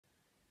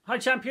Hi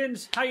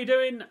champions, how you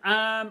doing?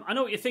 I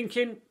know what you're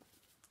thinking.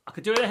 I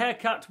could do with a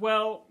haircut.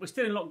 Well, we're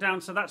still in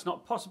lockdown, so that's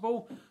not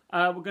possible.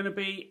 We're going to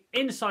be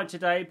inside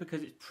today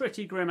because it's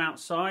pretty grim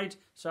outside.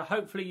 So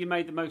hopefully you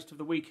made the most of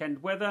the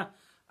weekend weather.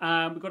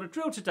 We've got a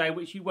drill today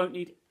which you won't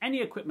need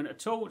any equipment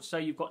at all, so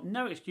you've got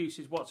no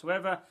excuses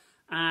whatsoever.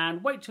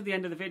 And wait till the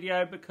end of the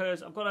video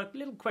because I've got a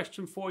little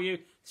question for you,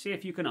 see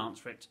if you can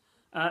answer it.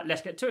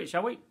 Let's get to it,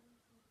 shall we?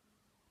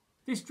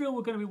 This drill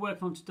we're going to be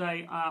working on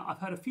today, I've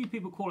heard a few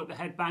people call it the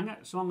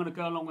Headbanger, so I'm going to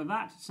go along with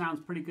that. It sounds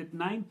a pretty good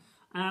name.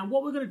 And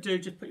what we're going to do,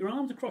 just put your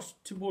arms across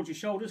towards your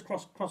shoulders,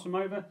 cross them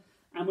over,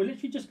 and we're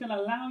literally just going to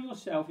allow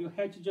your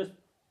head to just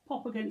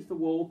pop against the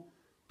wall,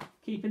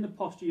 keeping the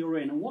posture you're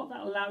in. And what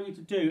that will allow you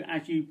to do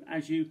as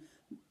you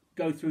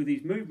go through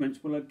these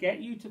movements will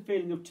get you to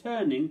feeling of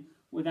turning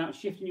without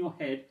shifting your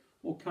head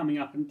or coming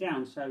up and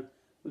down. So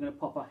we're going to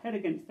pop our head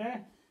against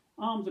there,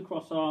 arms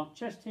across our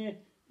chest here,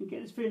 and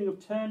get this feeling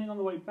of turning on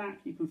the way back.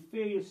 You can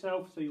feel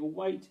yourself, so your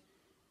weight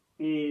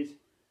is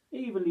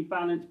evenly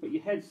balanced, but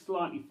your head's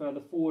slightly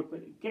further forward, but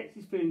it gets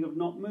this feeling of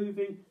not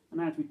moving. And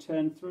as we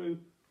turn through,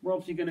 we're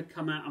obviously going to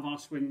come out of our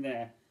swing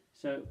there.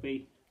 So it'll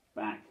be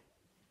back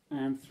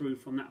and through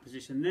from that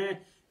position there.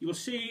 You'll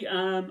see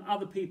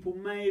other people,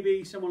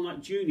 maybe someone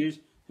like juniors,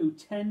 who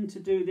tend to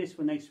do this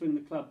when they swing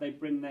the club. They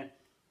bring their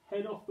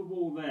head off the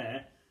wall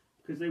there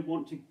because they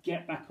want to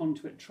get back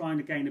onto it, trying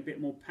to gain a bit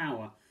more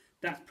power.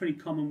 That's pretty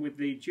common with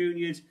the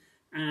juniors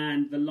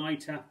and the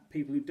lighter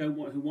people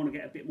who want to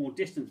get a bit more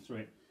distance through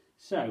it.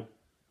 So,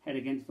 head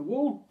against the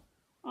wall,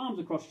 arms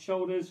across your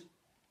shoulders,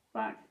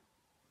 back,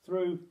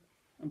 through,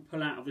 and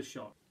pull out of the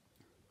shot.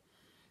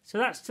 So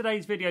that's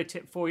today's video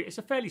tip for you. It's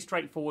a fairly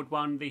straightforward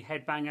one, the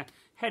Headbanger.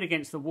 Head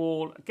against the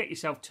wall, get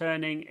yourself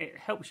turning. It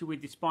helps you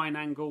with your spine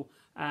angle.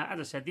 As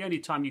I said, the only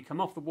time you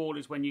come off the wall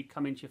is when you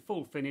come into your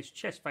full finish,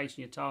 chest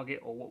facing your target,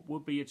 or what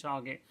would be your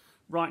target,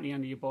 right knee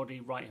under your body,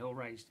 right heel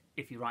raised,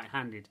 if you're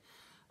right-handed.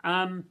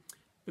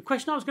 The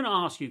question I was going to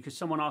ask you, because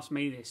someone asked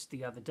me this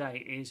the other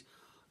day, is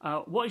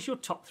what is your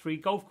top 3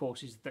 golf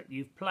courses that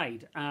you've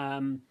played?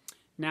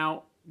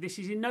 Now, this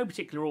is in no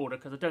particular order,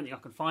 because I don't think I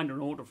can find an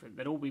order for it.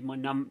 They'd all be my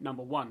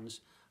number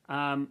ones.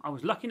 I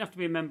was lucky enough to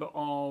be a member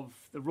of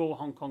the Royal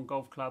Hong Kong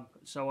Golf Club,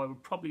 so I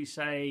would probably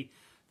say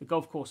the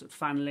golf course at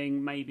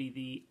Fanling, maybe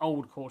the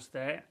old course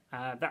there.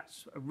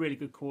 That's a really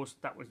good course.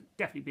 That would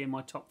definitely be in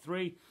my top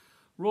 3.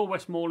 Royal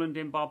Westmoreland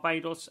in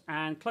Barbados,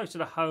 and closer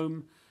to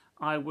home,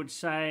 I would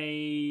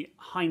say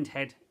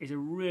Hindhead is a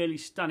really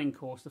stunning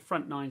course. The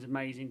front nine's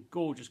amazing,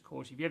 gorgeous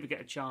course. If you ever get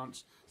a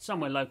chance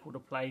somewhere local to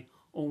play,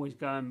 always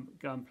go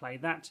and play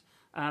that.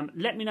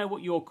 Let me know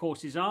what your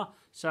courses are.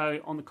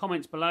 So on the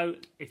comments below,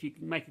 if you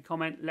can make a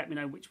comment, let me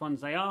know which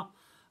ones they are.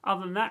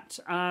 Other than that,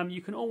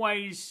 you can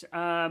always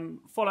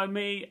follow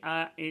me.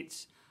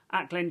 It's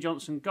at Glenn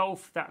Johnson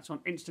Golf. That's on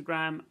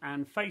Instagram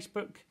and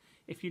Facebook.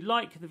 If you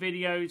like the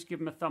videos, give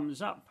them a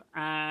thumbs up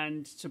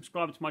and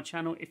subscribe to my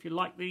channel if you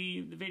like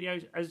the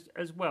videos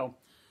as well.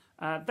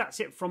 That's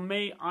it from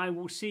me. I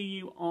will see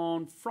you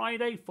on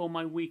Friday for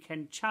my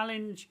weekend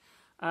challenge.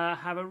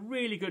 Have a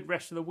really good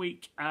rest of the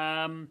week.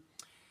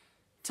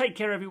 Take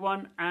care,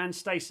 everyone, and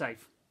stay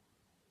safe.